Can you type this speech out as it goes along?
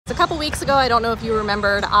A couple weeks ago, I don't know if you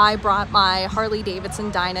remembered, I brought my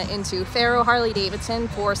Harley-Davidson Dyna into Faro Harley-Davidson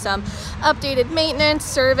for some updated maintenance,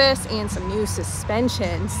 service, and some new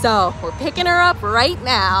suspension. So we're picking her up right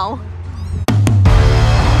now.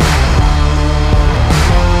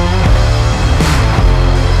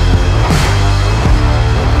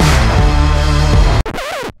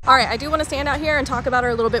 All right, I do want to stand out here and talk about her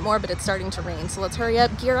a little bit more, but it's starting to rain. So let's hurry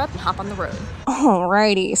up, gear up, and hop on the road.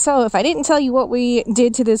 Alrighty, so if I didn't tell you what we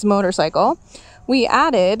did to this motorcycle, we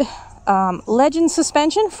added Legend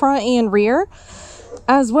suspension, front and rear,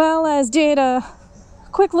 as well as did a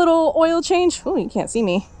quick little oil change. Oh, you can't see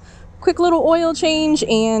me. Quick little oil change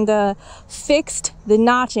and fixed the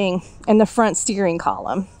notching in the front steering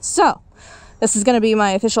column. So this is going to be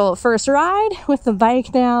my official first ride with the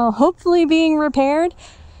bike now hopefully being repaired.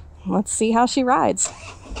 Let's see how she rides.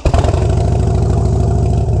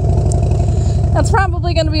 That's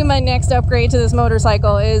probably going to be my next upgrade to this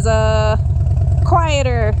motorcycle, is a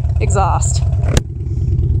quieter exhaust.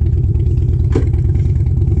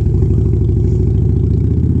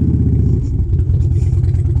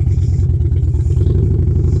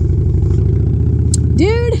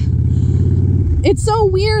 Dude, it's so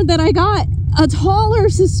weird that I got a taller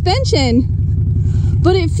suspension,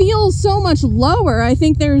 but it feels so much lower. I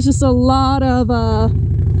think there's just a lot of,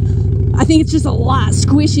 I think it's just a lot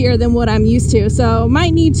squishier than what I'm used to. So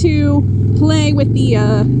might need to play with the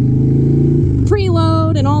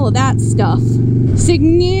preload and all of that stuff.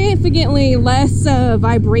 Significantly less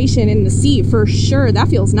vibration in the seat for sure. That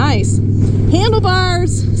feels nice.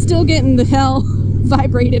 Handlebars, still getting the hell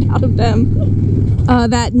vibrated out of them.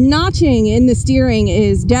 That notching in the steering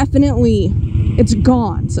is definitely, it's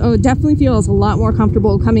gone. So it definitely feels a lot more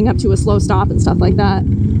comfortable coming up to a slow stop and stuff like that.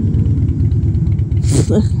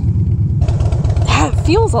 It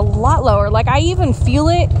feels a lot lower. Like I even feel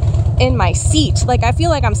it in my seat. Like I feel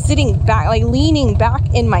like I'm sitting back, like leaning back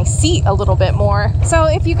in my seat a little bit more. So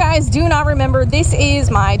if you guys do not remember, this is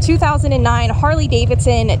my 2009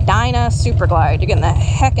 Harley-Davidson Dyna Superglide. You're getting the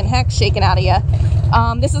heck shaken out of you.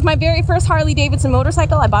 This is my very first Harley-Davidson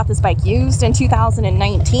motorcycle. I bought this bike used in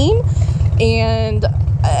 2019. And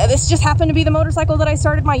this just happened to be the motorcycle that I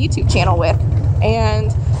started my YouTube channel with.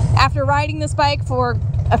 And after riding this bike for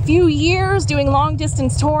a few years, doing long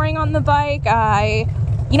distance touring on the bike, I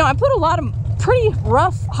put a lot of pretty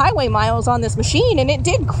rough highway miles on this machine, and it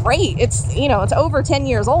did great. It's, it's over 10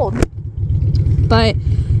 years old. But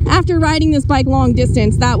after riding this bike long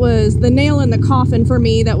distance, that was the nail in the coffin for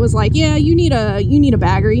me. That was like, yeah, you need a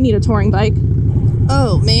bagger, you need a touring bike.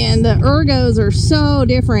 Oh man, the ergos are so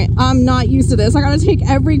different. I'm not used to this. I gotta take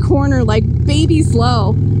every corner like baby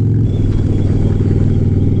slow.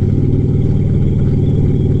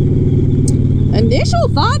 Initial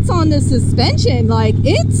thoughts on the suspension, like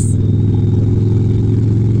it's...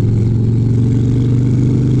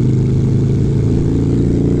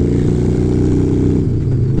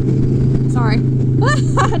 Sorry.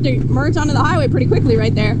 I had to merge onto the highway pretty quickly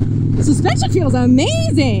right there. The suspension feels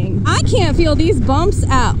amazing. I can't feel these bumps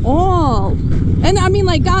at all. And I mean,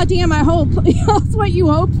 like, goddamn, I hope that's what you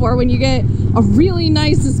hope for when you get a really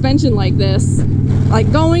nice suspension like this.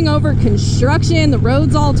 Like going over construction, the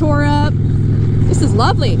road's all tore up. This is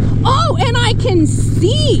lovely. Oh, and I can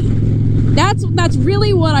see. That's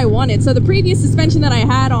really what I wanted. So the previous suspension that I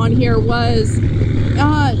had on here was,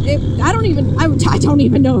 I don't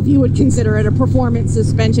even know if you would consider it a performance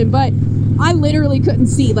suspension, but I literally couldn't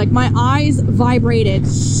see. Like my eyes vibrated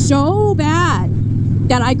so bad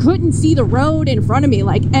that I couldn't see the road in front of me.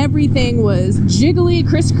 Like everything was jiggly,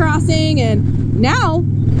 crisscrossing, and now,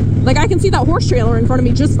 like I can see that horse trailer in front of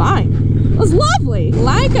me just fine. It was lovely,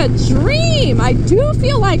 like a dream. I do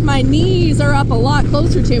feel like my knees are up a lot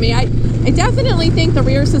closer to me. I definitely think the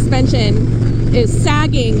rear suspension is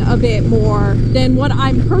sagging a bit more than what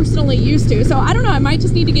I'm personally used to. So I don't know, I might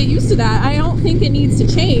just need to get used to that. I don't think it needs to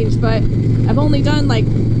change, but I've only done like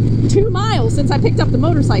 2 miles since I picked up the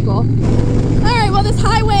motorcycle. All right, well this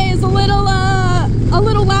highway is a little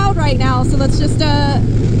loud right now, so let's just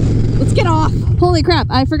let's get off. Holy crap,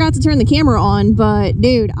 I forgot to turn the camera on, but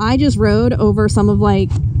dude, I just rode over some of like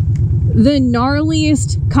the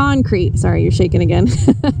gnarliest concrete. Sorry, you're shaking again.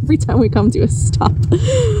 Every time we come to a stop.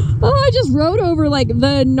 Oh, I just rode over like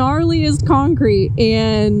the gnarliest concrete,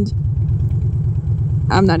 and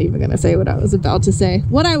I'm not even gonna say what I was about to say.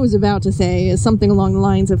 What I was about to say is something along the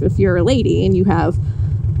lines of, if you're a lady and you have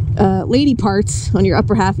lady parts on your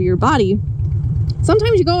upper half of your body,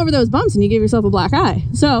 sometimes you go over those bumps and you give yourself a black eye.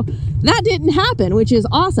 So that didn't happen, which is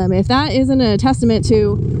awesome. If that isn't a testament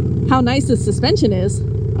to how nice this suspension is,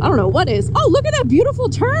 I don't know what is. Oh, look at that beautiful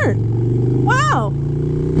turn. Wow.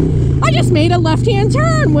 I just made a left-hand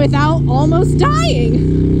turn without almost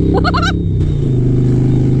dying.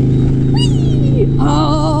 Whee!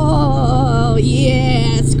 Oh,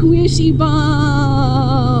 yeah, squishy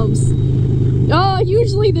bumps. Oh,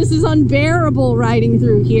 usually this is unbearable riding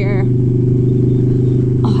through here.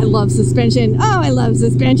 Oh, I love suspension. Oh, I love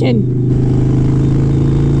suspension.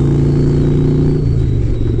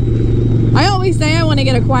 I always say I want to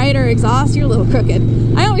get a quieter exhaust. You're a little crooked.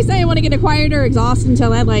 I always say I want to get a quieter exhaust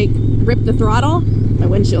until I like rip the throttle. My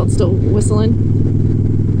windshield's still whistling.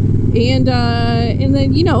 And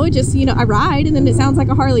then, you know, it just, you know, I ride and then it sounds like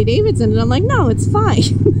a Harley-Davidson and I'm like, no, it's fine.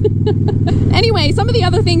 Anyway, some of the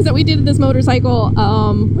other things that we did with this motorcycle,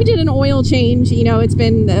 we did an oil change. You know, it's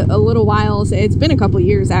been a little while. It's been a couple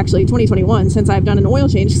years, actually, 2021, since I've done an oil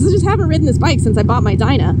change because I just haven't ridden this bike since I bought my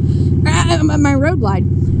Dyna, my Road Glide.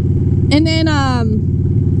 And then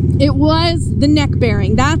it was the neck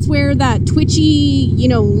bearing. That's where that twitchy, you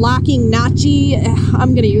know, locking, notchy, I'm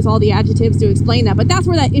going to use all the adjectives to explain that, but that's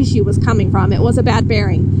where that issue was coming from. It was a bad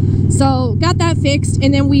bearing. So got that fixed,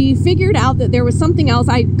 and then we figured out that there was something else.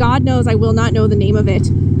 God knows I will not know the name of it,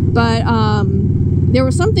 but there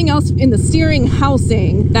was something else in the steering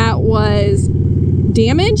housing that was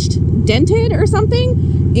damaged, dented or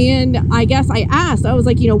something. And I guess I asked, I was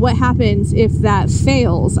like, you know, what happens if that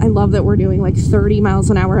fails? I love that we're doing like 30 miles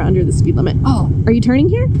an hour under the speed limit. Oh, are you turning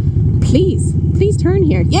here? Please turn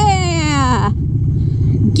here. Yeah!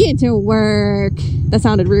 Get to work. That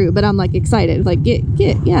sounded rude, but I'm like excited. Like, get,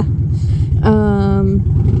 yeah.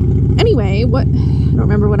 Anyway, I don't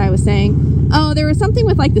remember what I was saying. Oh, there was something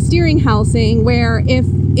with like the steering housing where if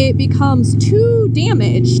it becomes too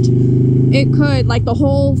damaged, it could, like the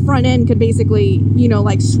whole front end could basically, you know,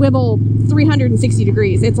 like swivel 360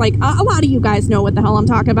 degrees. It's like, a lot of you guys know what the hell I'm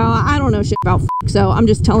talking about. I don't know shit about so I'm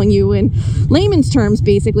just telling you in layman's terms,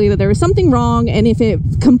 basically, that there was something wrong, and if it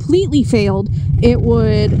completely failed,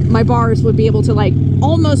 my bars would be able to like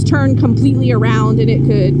almost turn completely around, and it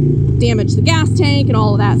could damage the gas tank and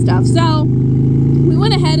all of that stuff. So we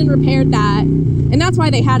went ahead and repaired that, and that's why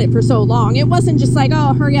they had it for so long. It wasn't just like,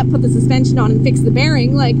 oh, hurry up, put the suspension on and fix the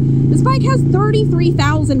bearing. Like, this bike has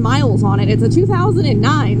 33,000 miles on it. It's a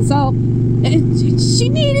 2009, so she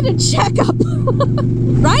needed a checkup.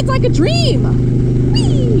 Rides like a dream.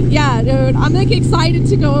 Whee! Yeah, dude, I'm like excited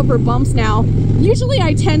to go over bumps now. Usually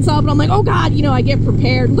I tense up and I'm like, oh God, you know, I get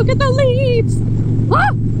prepared. Look at the leaves.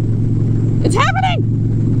 Ah! It's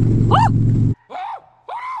happening. Ah!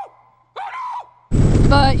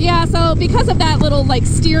 But yeah, so because of that little like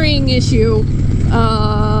steering issue,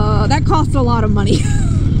 that cost a lot of money.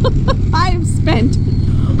 I've spent,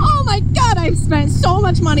 oh my God, I've spent so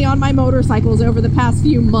much money on my motorcycles over the past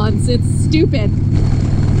few months. It's stupid.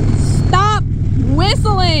 Stop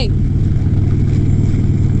whistling.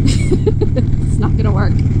 It's not gonna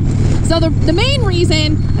work. So the main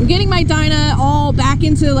reason I'm getting my Dyna all back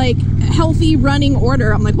into like healthy running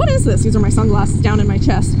order, I'm like, what is this? These are my sunglasses down in my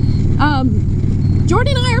chest.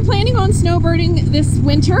 Jordan and I are planning on snowbirding this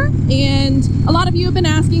winter, and a lot of you have been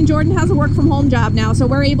asking. Jordan has a work from home job now, so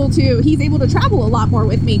he's able to travel a lot more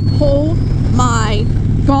with me. Oh my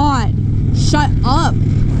God, shut up.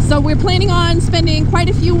 So we're planning on spending quite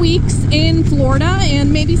a few weeks in Florida and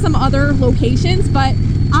maybe some other locations, but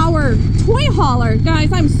our toy hauler,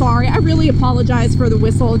 guys, I'm sorry, I really apologize for the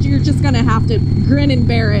whistle. You're just gonna have to grin and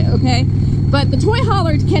bear it, okay? But the toy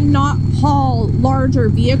hauler cannot haul larger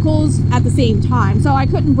vehicles at the same time. So I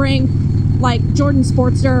couldn't bring like Jordan's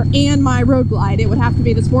Sportster and my Road Glide. It would have to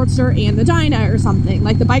be the Sportster and the Dyna or something.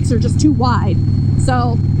 Like the bikes are just too wide.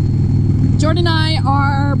 So Jordan and I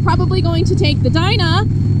are probably going to take the Dyna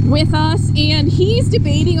with us, and he's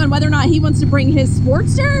debating on whether or not he wants to bring his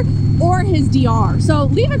Sportster or his DR. So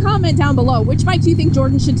leave a comment down below. Which bike do you think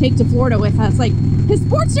Jordan should take to Florida with us? Like, his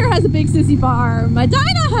Sportster has a big sissy bar. My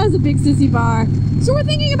Dyna has a big sissy bar. So we're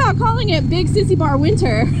thinking about calling it Big Sissy Bar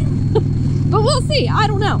Winter. But we'll see. I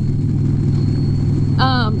don't know.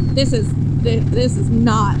 This is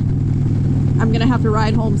not... I'm gonna have to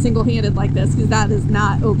ride home single-handed like this, because that is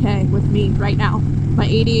not okay with me right now. My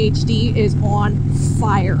ADHD is on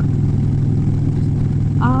fire.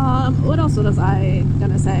 What else was I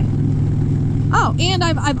gonna say? Oh, and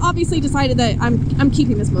I've obviously decided that I'm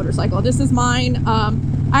keeping this motorcycle. This is mine.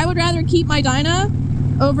 I would rather keep my Dyna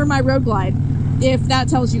over my Road Glide, if that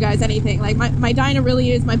tells you guys anything. Like, my Dyna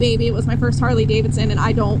really is my baby. It was my first Harley-Davidson, and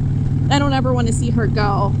I don't ever want to see her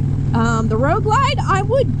go. The Road Glide, I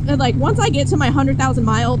would, like, once I get to my 100,000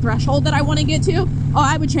 mile threshold that I want to get to,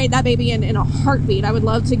 I would trade that baby in a heartbeat. I would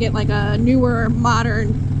love to get like a newer,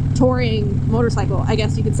 modern touring motorcycle, I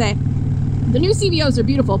guess you could say. The new CVOs are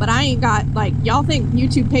beautiful, but I ain't got, like, y'all think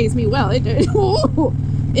YouTube pays me well.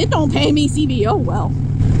 it don't pay me CVO well.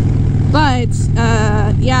 But,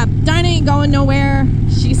 yeah, Dyna ain't going nowhere.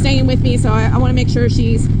 She's staying with me, so I want to make sure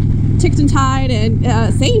she's ticked and tied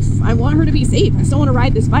and safe. I want her to be safe. I still want to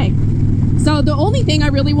ride this bike. So the only thing I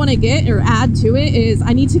really want to get or add to it is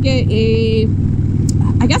I need to get a,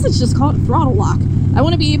 I guess it's just called a throttle lock. I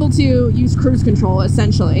want to be able to use cruise control,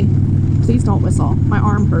 essentially. Please don't whistle. My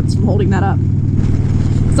arm hurts from holding that up.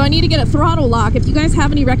 So I need to get a throttle lock. If you guys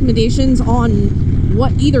have any recommendations on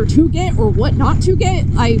what either to get or what not to get,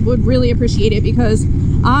 I would really appreciate it, because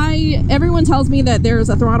everyone tells me that there's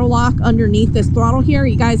a throttle lock underneath this throttle here.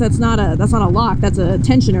 You guys, that's not a lock, that's a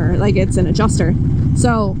tensioner, like it's an adjuster.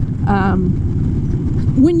 So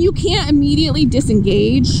when you can't immediately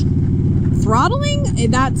disengage throttling,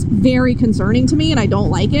 that's very concerning to me and I don't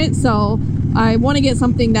like it. So I want to get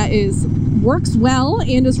something that works well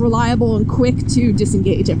and is reliable and quick to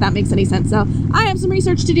disengage, if that makes any sense. So I have some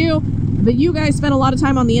research to do, but you guys spend a lot of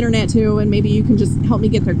time on the internet too, and maybe you can just help me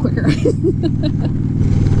get there quicker.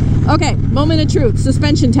 Okay, moment of truth,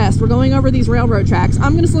 suspension test. We're going over these railroad tracks.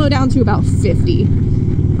 I'm going to slow down to about 50.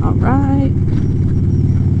 All right.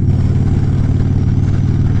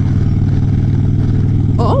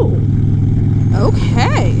 Oh,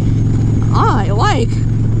 okay. I like.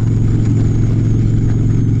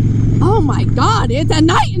 Oh my God, it's a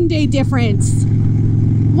night and day difference.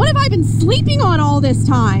 What have I been sleeping on all this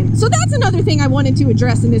time? So that's another thing I wanted to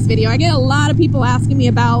address in this video. I get a lot of people asking me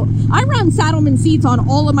about, I run Saddleman seats on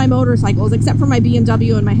all of my motorcycles except for my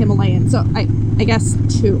BMW and my Himalayan. So I guess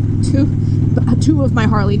two of my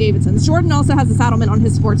Harley-Davidsons. Jordan also has a Saddleman on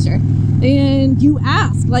his Sportster. And you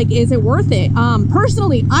ask, like, is it worth it?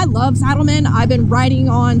 Personally, I love Saddleman. I've been riding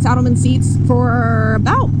on Saddleman seats for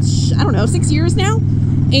about, I don't know, 6 years now.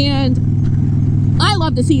 And I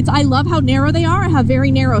love the seats. I love how narrow they are. I have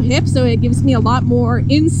very narrow hips, so it gives me a lot more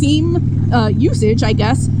inseam usage, I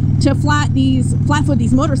guess, to flatfoot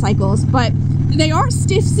these motorcycles. But they are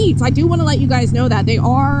stiff seats. I do want to let you guys know that they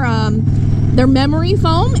are they're memory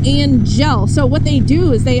foam and gel. So what they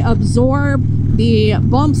do is they absorb the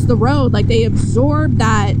bumps, the road, like they absorb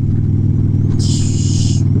that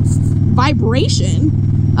vibration.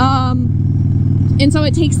 And so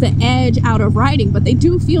it takes the edge out of riding, but they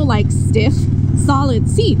do feel like stiff, solid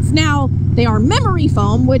seats. Now, they are memory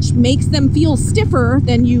foam, which makes them feel stiffer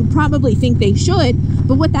than you probably think they should.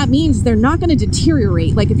 But what that means is they're not going to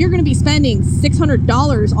deteriorate. Like if you're going to be spending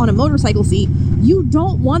 $600 on a motorcycle seat, you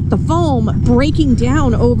don't want the foam breaking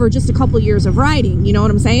down over just a couple years of riding. You know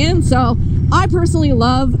what I'm saying? So I personally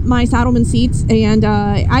love my Saddleman seats, and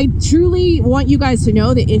I truly want you guys to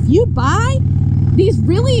know that if you buy these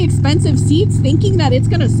really expensive seats thinking that it's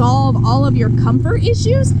going to solve all of your comfort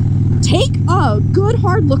issues, take a good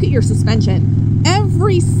hard look at your suspension.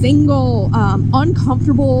 Every single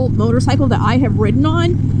uncomfortable motorcycle that I have ridden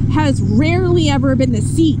on has rarely ever been the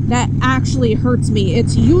seat that actually hurts me.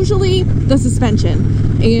 It's usually the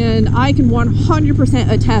suspension. And I can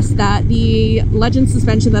 100% attest that the Legend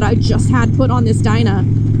suspension that I just had put on this Dyna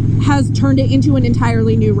has turned it into an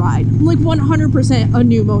entirely new ride. Like 100% a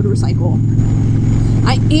new motorcycle.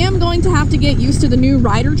 I am going to have to get used to the new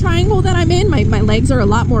rider triangle that I'm in. My legs are a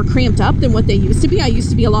lot more cramped up than what they used to be. I used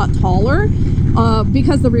to be a lot taller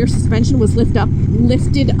because the rear suspension was lifted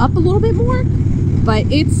up a little bit more. But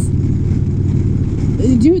it's,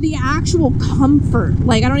 dude, the actual comfort.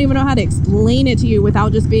 Like, I don't even know how to explain it to you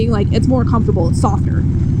without just being like, it's more comfortable, it's softer.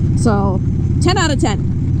 So, 10 out of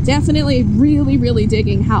 10. Definitely really, really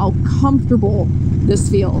digging how comfortable this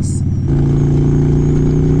feels.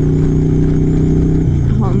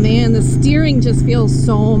 Oh man, the steering just feels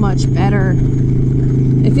so much better.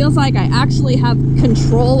 It feels like I actually have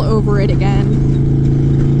control over it again.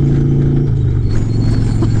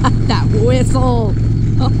 That whistle.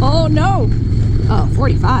 Oh no. Oh,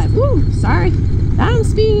 45. Woo, sorry. I'm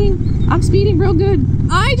speeding real good.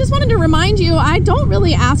 I just wanted to remind you, I don't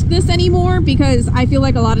really ask this anymore because I feel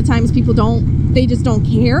like a lot of times people they just don't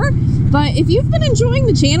care. But if you've been enjoying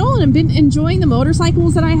the channel and have been enjoying the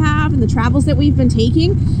motorcycles that I have and the travels that we've been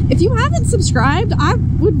taking, if you haven't subscribed, I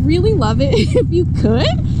would really love it if you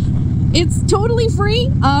could. It's totally free.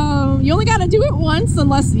 You only got to do it once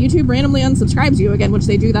unless YouTube randomly unsubscribes you again, which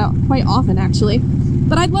they do that quite often actually.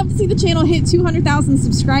 But I'd love to see the channel hit 200,000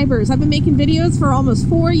 subscribers. I've been making videos for almost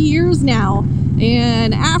 4 years now.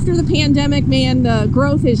 And after the pandemic, man, the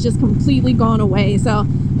growth has just completely gone away. So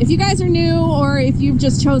if you guys are new or if you've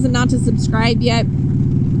just chosen not to subscribe yet,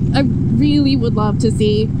 I really would love to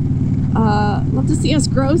see us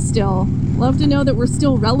grow still. Love to know that we're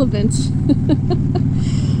still relevant.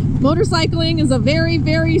 Motorcycling is a very,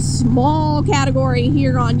 very small category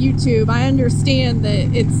here on YouTube. I understand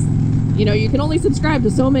that it's You know, you can only subscribe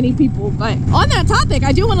to so many people. But on that topic,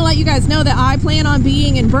 I do want to let you guys know that I plan on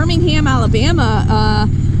being in Birmingham, Alabama,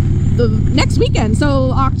 the next weekend.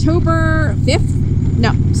 So October 5th,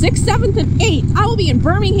 no, 6th, 7th, and 8th, I will be in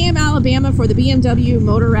Birmingham, Alabama for the BMW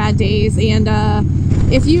Motorrad Days. And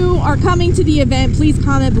if you are coming to the event, please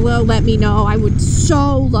comment below, let me know. I would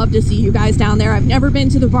so love to see you guys down there. I've never been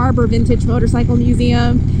to the Barber Vintage Motorcycle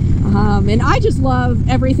Museum. And I just love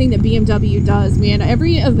everything that BMW does, man.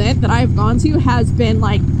 Every event that I've gone to has been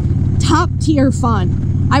like top tier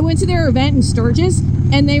fun. I went to their event in Sturgis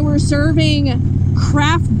and they were serving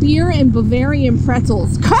craft beer and Bavarian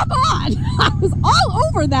pretzels. Come on! I was all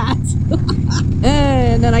over that.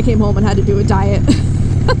 And then I came home and had to do a diet.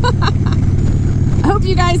 I hope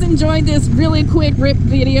you guys enjoyed this really quick rip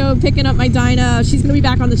video picking up my Dyna. She's going to be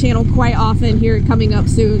back on the channel quite often here coming up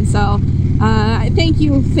soon. So thank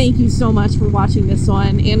you so much for watching this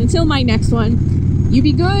one. And until my next one, you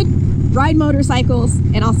be good, ride motorcycles,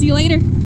 and I'll see you later.